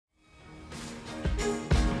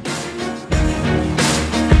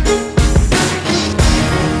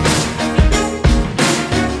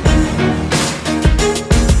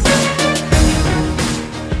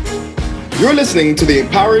You're listening to the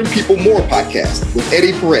Empowering People More podcast with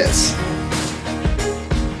Eddie Perez.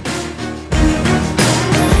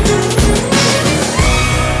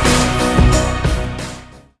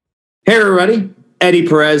 Hey everybody, Eddie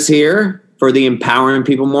Perez here for the Empowering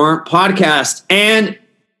People More podcast. And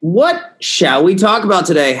what shall we talk about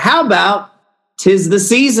today? How about 'tis the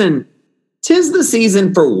season? 'Tis the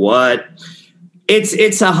season for what?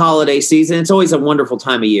 It's a holiday season. It's always a wonderful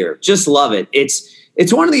time of year. Just love it.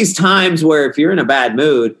 It's one of these times where if you're in a bad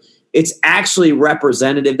mood, it's actually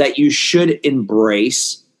representative that you should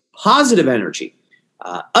embrace positive energy.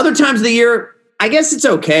 Other times of the year, I guess it's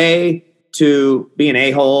okay to be an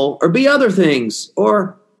a-hole or be other things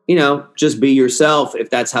or, just be yourself if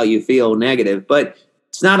that's how you feel negative. But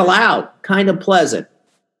it's not allowed, kind of pleasant.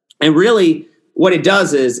 And really what it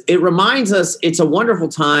does is it reminds us it's a wonderful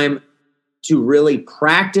time to really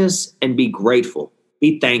practice and be grateful,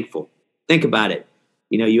 be thankful. Think about it.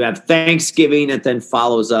 You have Thanksgiving that then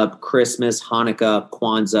follows up Christmas, Hanukkah,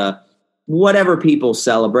 Kwanzaa, whatever people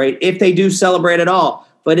celebrate, if they do celebrate at all.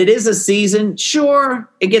 But it is a season. Sure,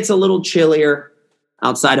 it gets a little chillier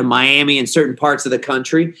outside of Miami and certain parts of the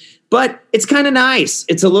country, but it's kind of nice.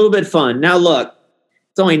 It's a little bit fun. Now, look,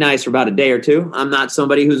 it's only nice for about a day or two. I'm not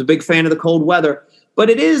somebody who's a big fan of the cold weather, but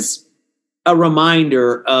it is a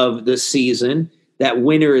reminder of the season that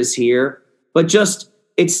winter is here, but just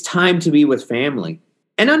it's time to be with family.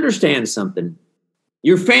 And understand something.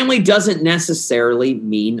 Your family doesn't necessarily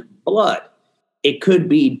mean blood. It could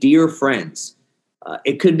be dear friends.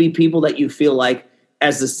 It could be people that you feel like,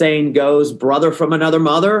 as the saying goes, brother from another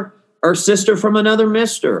mother or sister from another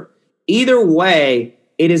mister. Either way,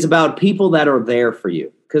 it is about people that are there for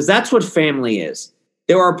you because that's what family is.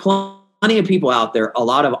 There are plenty of people out there, a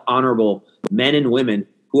lot of honorable men and women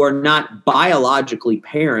who are not biologically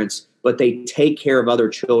parents, but they take care of other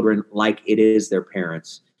children like it is their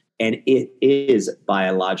parents. And it is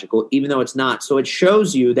biological, even though it's not. So it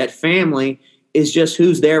shows you that family is just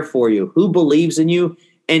who's there for you, who believes in you,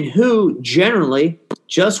 and who generally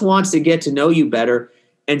just wants to get to know you better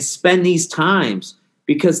and spend these times,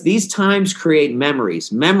 because these times create memories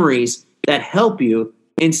that help you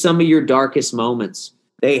in some of your darkest moments.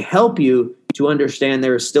 They help you to understand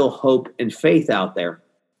there is still hope and faith out there.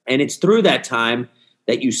 And it's through that time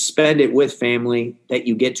that you spend it with family, that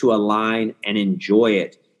you get to align and enjoy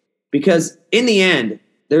it. Because in the end,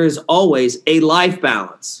 there is always a life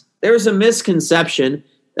balance. There's a misconception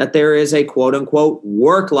that there is a quote-unquote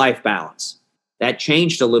work-life balance. That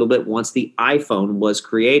changed a little bit once the iPhone was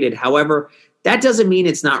created. However, that doesn't mean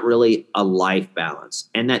it's not really a life balance,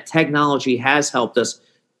 and that technology has helped us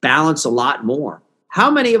balance a lot more. How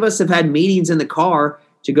many of us have had meetings in the car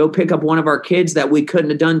to go pick up one of our kids that we couldn't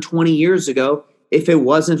have done 20 years ago if it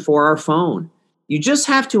wasn't for our phone? You just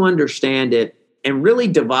have to understand it and really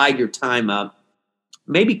divide your time up.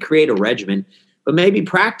 Maybe create a regimen, but maybe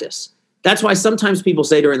practice. That's why sometimes people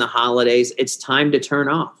say during the holidays, it's time to turn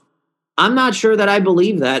off. I'm not sure that I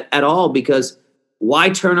believe that at all, because why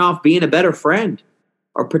turn off being a better friend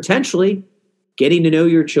or potentially getting to know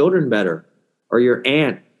your children better, or your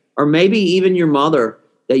aunt, or maybe even your mother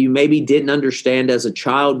that you maybe didn't understand as a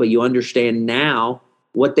child, but you understand now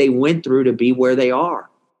what they went through to be where they are.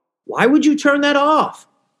 Why would you turn that off?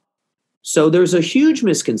 So there's a huge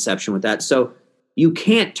misconception with that. So you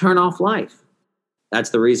can't turn off life. That's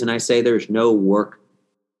the reason I say there's no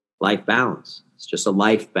work-life balance. It's just a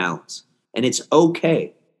life balance. And it's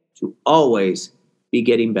okay to always be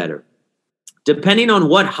getting better. Depending on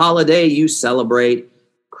what holiday you celebrate,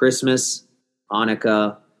 Christmas,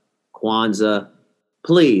 Hanukkah, Kwanzaa,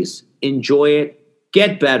 please enjoy it,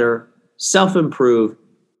 get better, self-improve,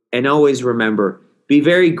 and always remember, be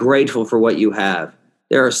very grateful for what you have.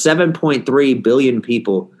 There are 7.3 billion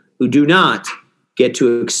people who do not get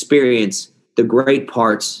to experience the great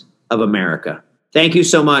parts of America. Thank you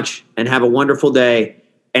so much, and have a wonderful day,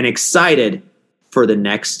 and excited for the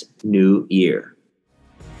next new year.